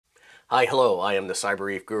Hi, hello, I am the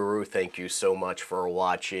Cyber Guru. Thank you so much for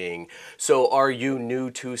watching. So are you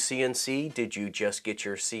new to CNC? Did you just get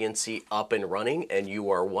your CNC up and running and you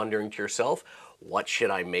are wondering to yourself, what should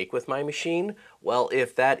I make with my machine? Well,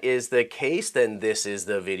 if that is the case, then this is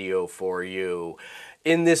the video for you.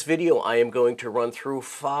 In this video, I am going to run through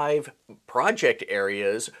 5 project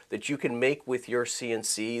areas that you can make with your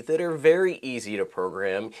CNC that are very easy to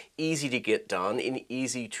program, easy to get done, and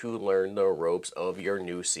easy to learn the ropes of your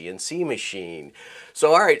new CNC machine.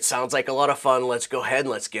 So, all right, sounds like a lot of fun. Let's go ahead and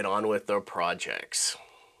let's get on with the projects.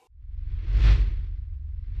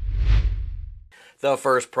 The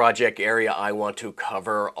first project area I want to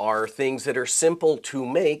cover are things that are simple to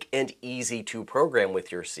make and easy to program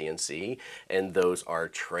with your CNC, and those are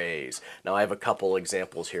trays. Now I have a couple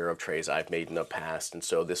examples here of trays I've made in the past, and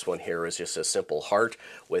so this one here is just a simple heart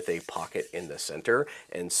with a pocket in the center,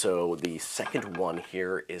 and so the second one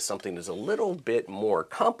here is something that's a little bit more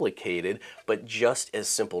complicated, but just as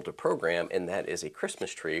simple to program, and that is a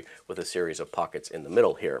Christmas tree with a series of pockets in the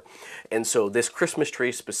middle here. And so this Christmas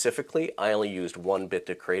tree specifically, I only used one bit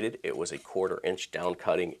to create it. It was a 1/4 inch down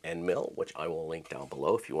cutting end mill, which I will link down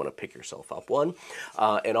below if you want to pick yourself up one.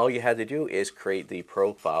 And all you had to do is create the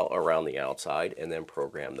profile around the outside and then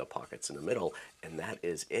program the pockets in the middle. And that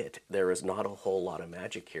is it. There is not a whole lot of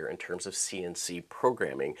magic here in terms of CNC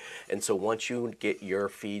programming. And so once you get your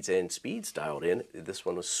feeds and speeds dialed in, this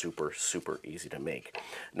one was super, super easy to make.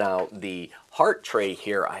 Now the heart tray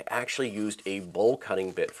here, I actually used a bowl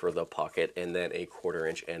cutting bit for the pocket and then a 1/4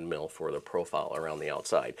 inch end mill for the profile around the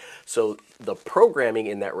outside. So the programming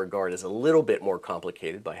in that regard is a little bit more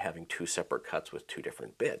complicated by having 2 separate cuts with 2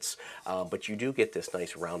 different bits. But you do get this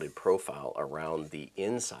nice rounded profile around the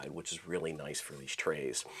inside, which is really nice for these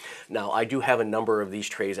trays. Now I do have a number of these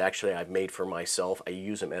trays actually I've made for myself. I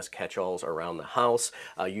use them as catch-alls around the house,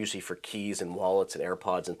 usually for keys and wallets and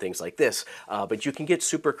AirPods and things like this. But you can get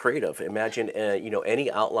super creative. Imagine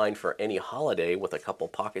any outline for any holiday with a couple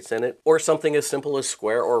pockets in it, or something as simple as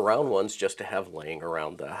square or round ones just to have laying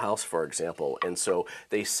around the house, for example. And so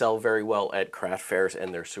they sell very well at craft fairs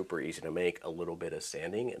and they're super easy to make. A little bit of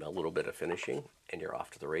sanding and a little bit of finishing and you're off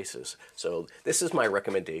to the races. So this is my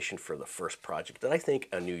recommendation for the first project that I think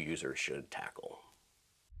a new user should tackle.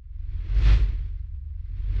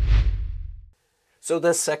 So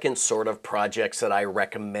the second sort of projects that I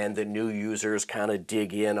recommend that new users kind of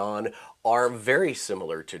dig in on are very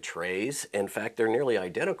similar to trays. In fact, they're nearly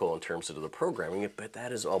identical in terms of the programming, but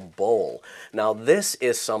that is a bowl. Now this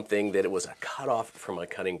is something that it was a cutoff from a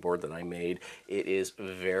cutting board that I made. It is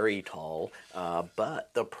very tall,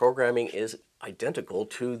 but the programming is identical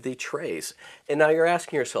to the trays. And now you're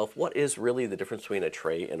asking yourself, what is really the difference between a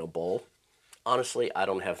tray and a bowl? Honestly, I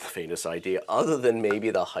don't have the faintest idea other than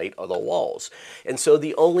maybe the height of the walls. And so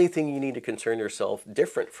the only thing you need to concern yourself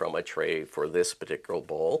different from a tray for this particular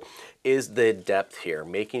bowl is the depth here,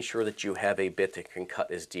 making sure that you have a bit that can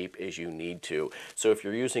cut as deep as you need to. So if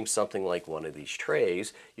you're using something like one of these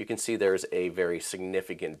trays, you can see there's a very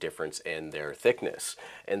significant difference in their thickness.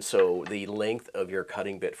 And so the length of your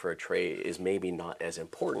cutting bit for a tray is maybe not as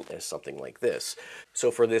important as something like this.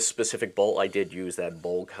 So for this specific bowl, I did use that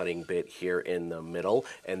bowl cutting bit here in the middle,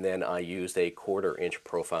 and then I used a 1/4 inch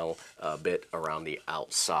profile bit around the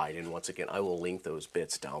outside. And once again, I will link those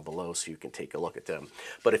bits down below so you can take a look at them.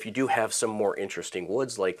 But if you do have some more interesting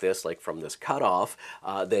woods like this, like from this cutoff,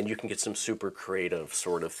 then you can get some super creative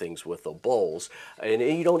sort of things with the bowls. And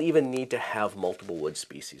you don't even need to have multiple wood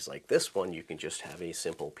species like this one. You can just have a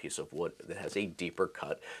simple piece of wood that has a deeper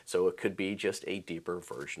cut. So it could be just a deeper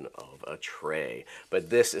version of a tray. But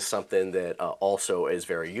this is something that also is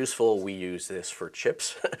very useful. We use this for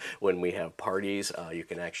chips when we have parties. You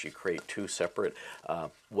can actually create 2 separate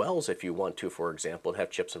wells if you want to, for example, and have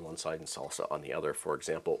chips on one side and salsa on the other, for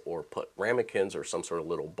example, or put ramekins or some sort of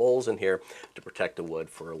little bowls in here to protect the wood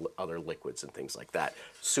for other liquids and things like that.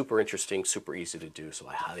 Super interesting, super easy to do, so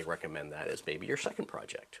I highly recommend that as maybe your second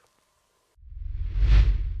project.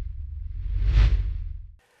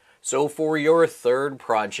 So for your third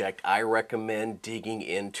project, I recommend digging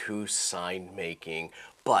into sign making.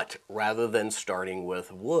 But rather than starting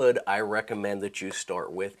with wood, I recommend that you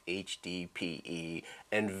start with HDPE,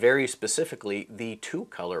 and very specifically the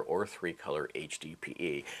 2-color or 3-color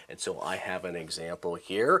HDPE. And so I have an example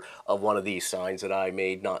here of one of these signs that I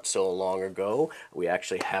made not so long ago. We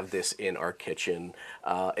actually have this in our kitchen.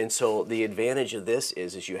 And so the advantage of this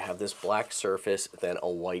is you have this black surface, then a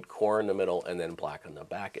white core in the middle, and then black on the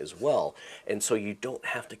back as well. And so you don't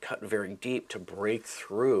have to cut very deep to break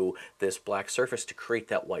through this black surface to create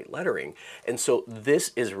that white lettering. And so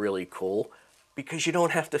this is really cool. because you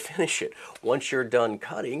don't have to finish it. Once you're done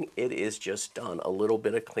cutting, it is just done. A little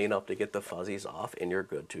bit of cleanup to get the fuzzies off and you're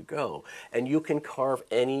good to go. And you can carve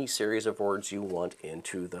any series of words you want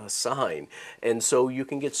into the sign. And so you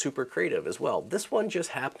can get super creative as well. This one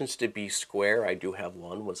just happens to be square. I do have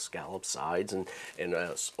one with scallop sides and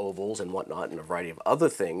ovals and whatnot and a variety of other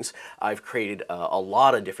things. I've created a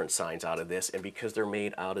lot of different signs out of this, and because they're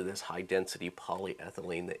made out of this high density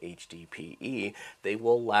polyethylene, the HDPE, they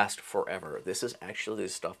will last forever. This is actually the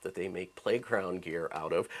stuff that they make playground gear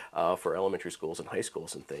out of for elementary schools and high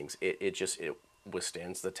schools and things. It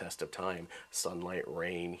withstands the test of time. Sunlight,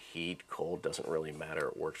 rain, heat, cold, doesn't really matter.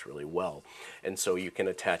 It works really well. And so you can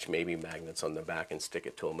attach maybe magnets on the back and stick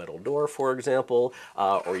it to a metal door, for example,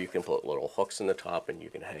 or you can put little hooks in the top and you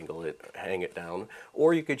can hang it down,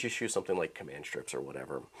 or you could just use something like command strips or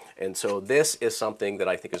whatever. And so this is something that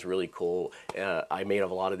I think is really cool. I made a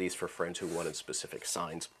lot of these for friends who wanted specific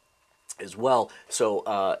signs as well.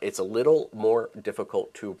 So it's a little more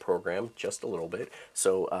difficult to program, just a little bit.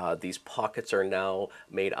 So these pockets are now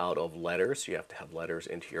made out of letters. You have to have letters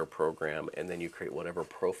into your program, and then you create whatever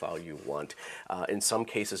profile you want. In some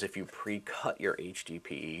cases, if you pre-cut your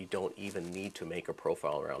HDPE, you don't even need to make a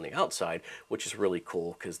profile around the outside, which is really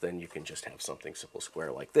cool because then you can just have something simple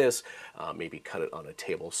square like this, maybe cut it on a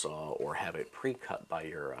table saw or have it pre-cut by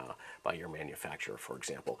your manufacturer, for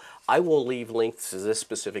example. I will leave links to this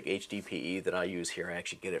specific HDPE that I use here. I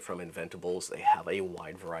actually get it from Inventables. They have a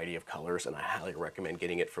wide variety of colors, and I highly recommend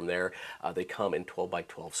getting it from there. They come in 12 by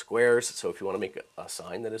 12 squares, so if you want to make a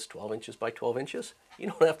sign that is 12 inches by 12 inches, you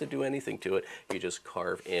don't have to do anything to it. You just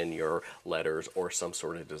carve in your letters or some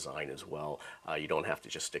sort of design as well. You don't have to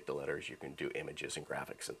just stick to letters. You can do images and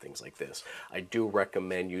graphics and things like this. I do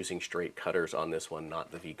recommend using straight cutters on this one,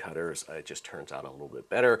 not the V cutters. It just turns out a little bit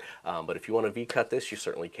better. But if you want to V cut this, you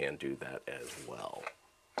certainly can do that as well.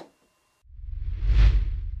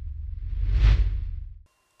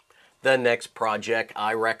 The next project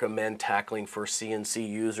I recommend tackling for CNC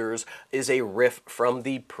users is a riff from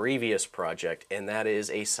the previous project, and that is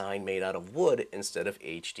a sign made out of wood instead of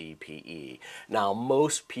HDPE. Now,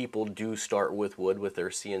 most people do start with wood with their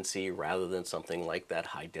CNC rather than something like that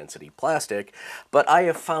high-density plastic, but I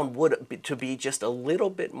have found wood to be just a little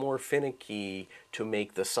bit more finicky to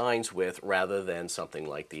make the signs with rather than something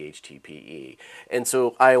like the HDPE. And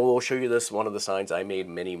so I will show you this, one of the signs I made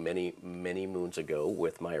many moons ago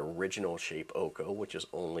with my original shape Oko, which is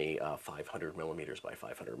only 500 millimeters by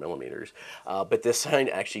 500 millimeters. But this sign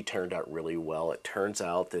actually turned out really well. It turns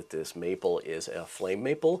out that this maple is a flame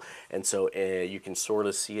maple, and so you can sort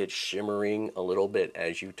of see it shimmering a little bit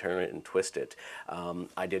as you turn it and twist it.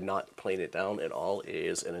 I did not plane it down at all. It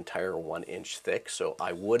is an entire 1 inch thick, so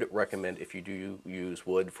I would recommend if you do use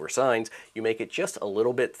wood for signs, you make it just a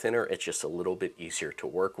little bit thinner. It's just a little bit easier to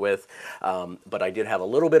work with. But I did have a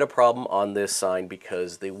little bit of problem on this sign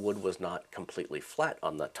because the wood was not completely flat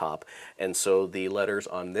on the top, and so the letters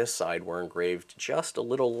on this side were engraved just a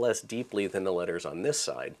little less deeply than the letters on this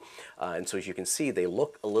side. And so as you can see, they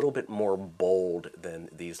look a little bit more bold than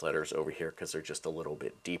these letters over here because they're just a little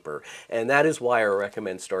bit deeper. And that is why I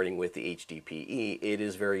recommend starting with the HDPE. It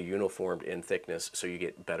is very uniformed in thickness, so you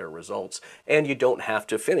get better results, and you don't have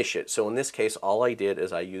to finish it. So in this case, all I did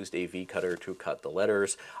is I used a V cutter to cut the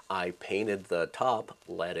letters. I painted the top,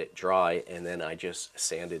 let it dry, and then I just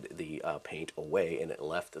sanded the paint away, and it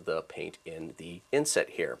left the paint in the inset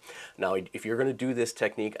here. Now, if you're going to do this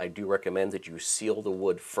technique, I do recommend that you seal the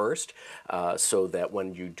wood first, so that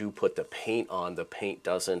when you do put the paint on, the paint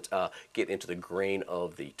doesn't get into the grain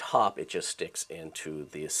of the top. It just sticks into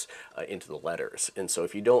this into the letters. And so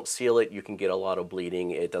if you don't seal it, you can get a lot of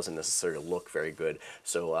bleeding. It doesn't necessarily look very good.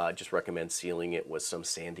 So I just recommend sealing it with some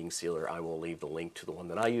sanding sealer. I will leave the link to the one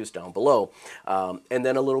that I use down below. And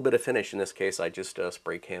then a little bit of finish. In this case, I just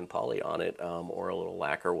spray can poly on it, or a little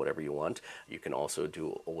lacquer, whatever you want. You can also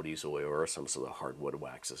do oldies oil or some sort of hardwood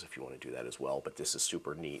waxes if you want to do that as well. But this is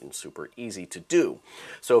super neat and super easy to do.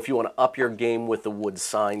 So if you want to up your game with the wood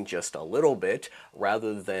sign just a little bit,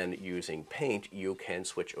 rather than using paint, you can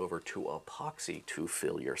switch over to epoxy to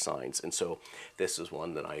fill your signs. And so this is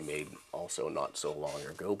one that I made also not so long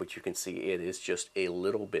ago, but you can see it is just a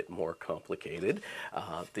little bit more complicated.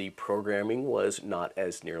 The programming was not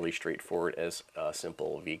as nearly straightforward as a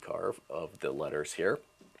simple V-carve of the letters here.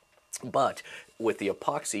 But with the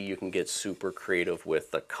epoxy, you can get super creative with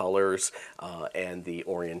the colors and the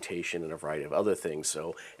orientation and a variety of other things.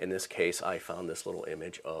 So in this case, I found this little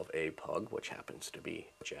image of a pug, which happens to be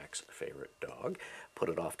Jack's favorite dog. Put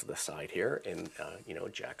it off to the side here in, you know,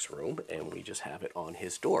 Jack's room, and we just have it on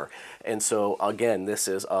his door. And so again, this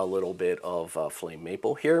is a little bit of flame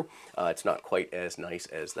maple here. It's not quite as nice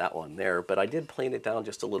as that one there, but I did plane it down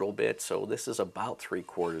just a little bit. So this is about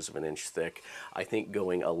 3/4 of an inch thick. I think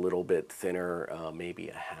going a little bit thinner, maybe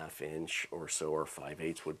a 1/2 inch or so, or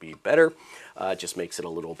 5/8 would be better. Just makes it a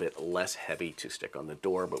little bit less heavy to stick on the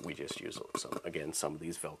door, but we just use some of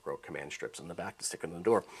these Velcro command strips in the back to stick on the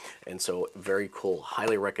door. And so very cool.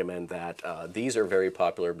 Highly recommend that. These are very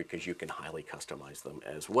popular because you can highly customize them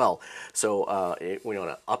as well. So we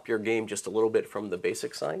want to up your game just a little bit from the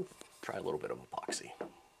basic side. Try a little bit of epoxy.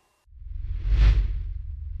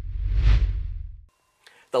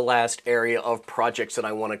 The last area of projects that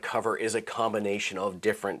I want to cover is a combination of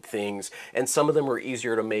different things, and some of them are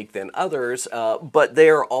easier to make than others, but they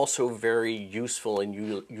are also very useful and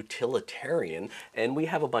utilitarian, and we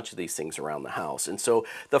have a bunch of these things around the house. And so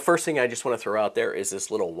the first thing I just want to throw out there is this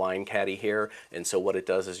little wine caddy here. And so what it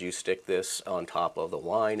does is you stick this on top of the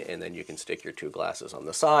wine, and then you can stick your 2 glasses on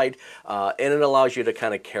the side, and it allows you to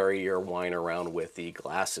kind of carry your wine around with the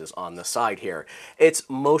glasses on the side here. It's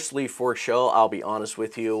mostly for show, I'll be honest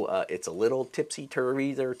with you. It's a little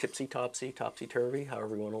tipsy-turvy or tipsy-topsy, topsy-turvy,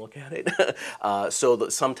 however you want to look at it. So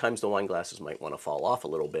sometimes the wine glasses might want to fall off a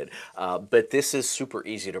little bit. But this is super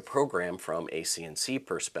easy to program from a CNC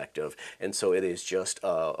perspective. And so it is just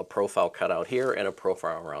a profile cut out here and a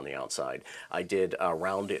profile around the outside. I did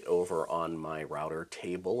round it over on my router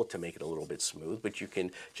table to make it a little bit smooth, but you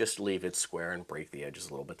can just leave it square and break the edges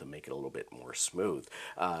a little bit to make it a little bit more smooth.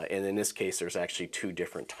 And in this case, there's actually 2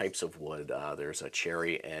 different types of wood. There's a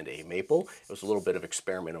cherry and a maple. It was a little bit of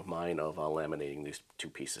experiment of mine of laminating these 2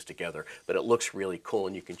 pieces together, but it looks really cool,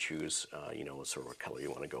 and you can choose, you know, what sort of color you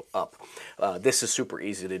want to go up. This is super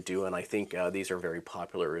easy to do, and I think these are very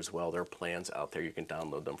popular as well. There are plans out there. You can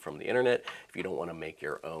download them from the internet if you don't want to make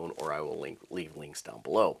your own, or I will leave links down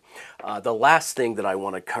below. The last thing that I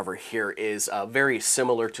want to cover here is very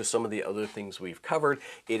similar to some of the other things we've covered.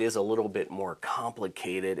 It is a little bit more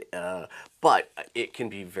complicated, but it can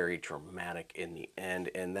be very dramatic in the end,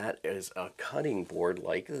 and that is a cutting board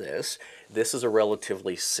like this. This is a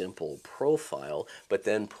relatively simple profile, but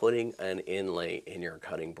then putting an inlay in your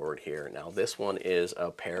cutting board here. Now this one is a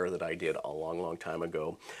pair that I did a long time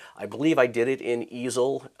ago. I believe I did it in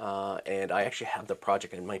easel, and I actually have the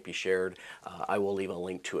project, and it might be shared. I will leave a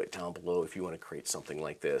link to it down below if you want to create something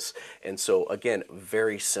like this. And so again,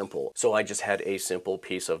 very simple. So I just had a simple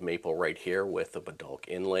piece of maple right here with the Badalk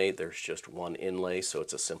inlay. There's just one inlay, so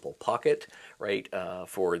it's a simple pocket, right,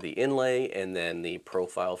 for the inlay, and then the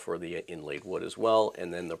profile for the inlaid wood as well,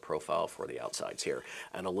 and then the profile for the outsides here.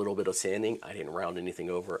 And a little bit of sanding. I didn't round anything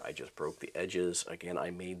over. I just broke the edges. Again,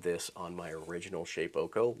 I made this on my original Shape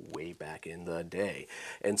Oko way back in the day.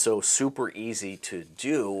 And so super easy to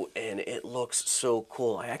do, and it looks so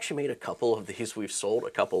cool. I actually made a couple of these. We've sold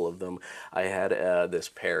a couple of them. I had this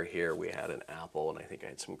pear here. We had an apple, and I think I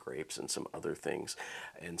had some grapes and some other things.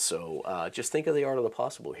 And so just think of the art of the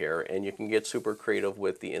possible here, and you can get super creative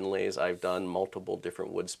with the inlays. I've done multiple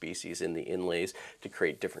different wood species in the inlays to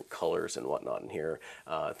create different colors and whatnot in here.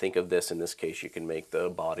 Think of this, in this case, you can make the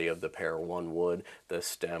body of the pear one wood, the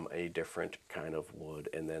stem a different kind of wood,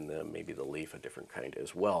 and then maybe the leaf a different kind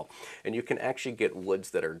as well. And you can actually get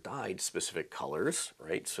woods that are dyed specific colors,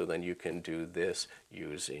 right? So then you can do this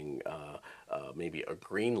using maybe a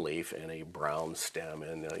green leaf and a brown stem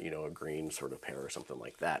and you know, a green sort of pear or something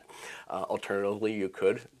like that. Alternatively, you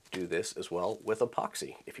could do this as well with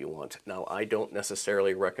epoxy if you want. Now, I don't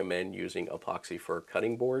necessarily recommend using epoxy for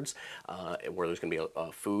cutting boards where there's going to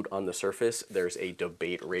be food on the surface. There's a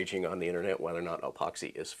debate raging on the internet whether or not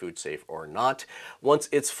epoxy is food safe or not. Once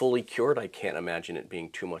it's fully cured, I can't imagine it being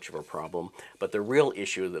too much of a problem. But the real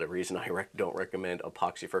issue, that the reason I don't recommend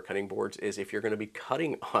epoxy for cutting boards, is if you're going to be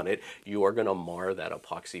cutting on it, you are going to mar that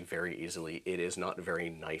epoxy very easily. It is not very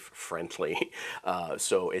knife friendly.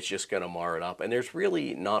 So it's just going to mar it up. And there's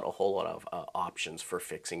really not a whole lot of options for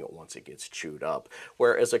fixing it once it gets chewed up.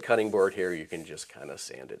 Whereas a cutting board here, you can just kind of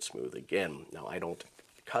sand it smooth again. Now, I don't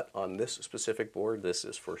cut on this specific board. This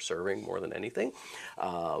is for serving more than anything.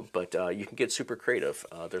 But you can get super creative.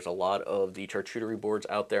 There's a lot of the charcuterie boards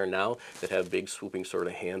out there now that have big swooping sort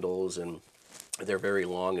of handles and They're very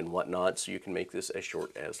long and whatnot, so you can make this as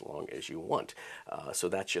short as long as you want. So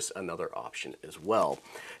that's just another option as well.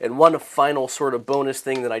 And one final sort of bonus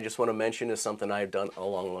thing that I just want to mention is something I've done a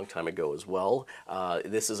long time ago as well.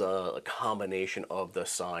 This is a combination of the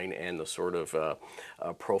sign and the sort of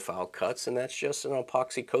profile cuts, and that's just an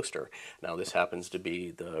epoxy coaster. Now this happens to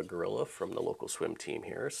be the gorilla from the local swim team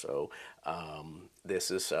here, so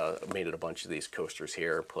this is made it a bunch of these coasters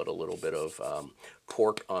here, put a little bit of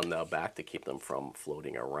cork on the back to keep them from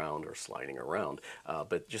floating around or sliding around.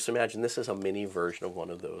 But just imagine this is a mini version of one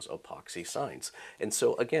of those epoxy signs. And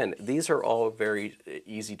so again, these are all very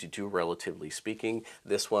easy to do, relatively speaking.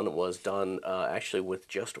 This one was done actually with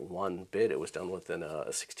just one bit. It was done with a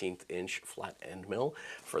 16th inch flat end mill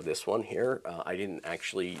for this one here. I didn't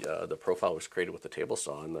actually, the profile was created with the table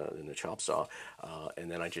saw and the chop saw, and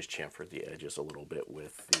then I just chamfered the edges a little bit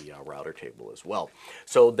with the router table as well.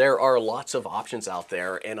 So there are lots of options out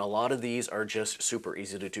there, and a lot of these are just super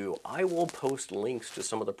easy to do. I will post links to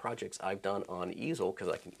some of the projects I've done on easel because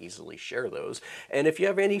I can easily share those. And if you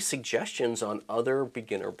have any suggestions on other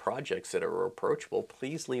beginner projects that are approachable,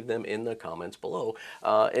 please leave them in the comments below,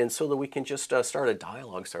 and so that we can just start a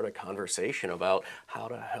dialogue, start a conversation about how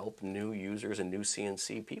to help new users and new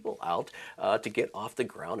CNC people out to get off the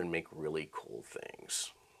ground and make really cool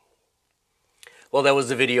things. Well, that was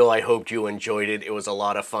the video. I hope you enjoyed it. It was a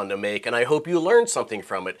lot of fun to make, and I hope you learned something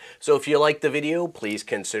from it. So if you liked the video, please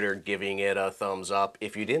consider giving it a thumbs up.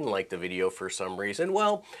 If you didn't like the video for some reason,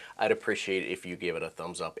 well, I'd appreciate it if you gave it a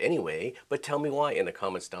thumbs up anyway, but tell me why in the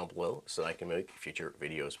comments down below so I can make future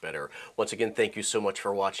videos better. Once again, thank you so much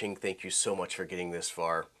for watching. Thank you so much for getting this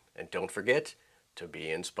far, and don't forget to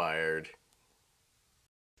be inspired.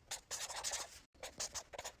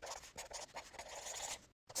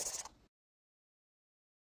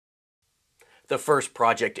 The first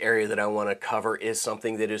project area that I want to cover is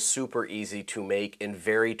something that is super easy to make and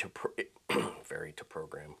very to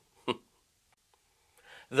program.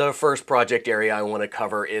 The first project area I want to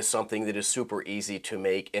cover is something that is super easy to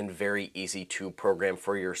make and very easy to program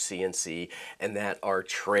for your CNC, and that are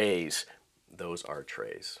trays. Those are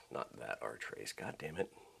trays, not that are trays. God damn it.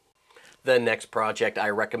 The next project I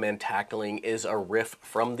recommend tackling is a riff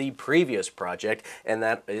from the previous project, and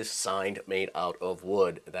that is signs made out of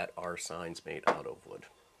wood. That are signs made out of wood.